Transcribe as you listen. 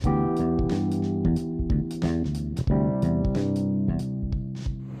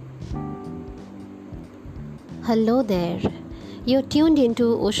Hello there. You're tuned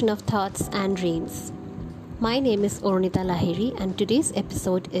into Ocean of Thoughts and Dreams. My name is Ornita Lahiri and today's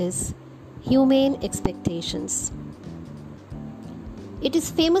episode is Humane Expectations. It is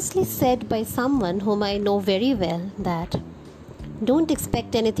famously said by someone whom I know very well that don't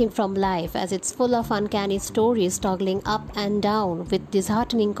expect anything from life as it's full of uncanny stories toggling up and down with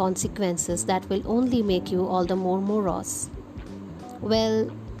disheartening consequences that will only make you all the more morose.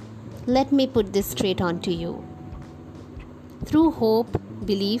 Well, let me put this straight on to you. Through hope,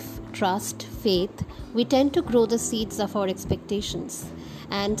 belief, trust, faith, we tend to grow the seeds of our expectations.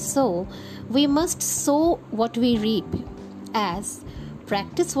 And so, we must sow what we reap, as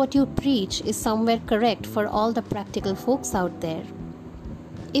practice what you preach is somewhere correct for all the practical folks out there.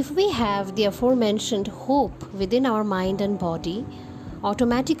 If we have the aforementioned hope within our mind and body,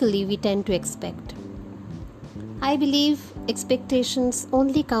 automatically we tend to expect. I believe expectations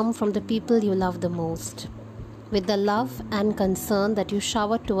only come from the people you love the most. With the love and concern that you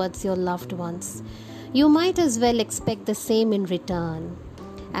shower towards your loved ones, you might as well expect the same in return,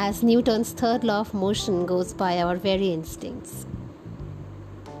 as Newton's third law of motion goes by our very instincts.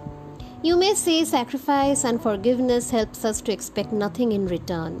 You may say sacrifice and forgiveness helps us to expect nothing in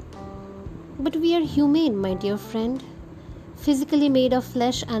return. But we are humane, my dear friend, physically made of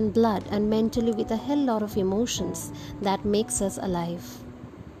flesh and blood and mentally with a hell lot of emotions that makes us alive.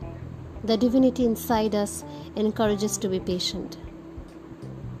 The divinity inside us encourages to be patient.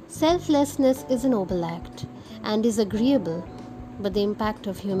 Selflessness is a noble act and is agreeable, but the impact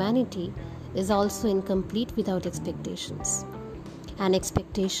of humanity is also incomplete without expectations. An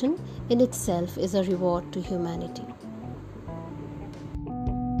expectation in itself is a reward to humanity.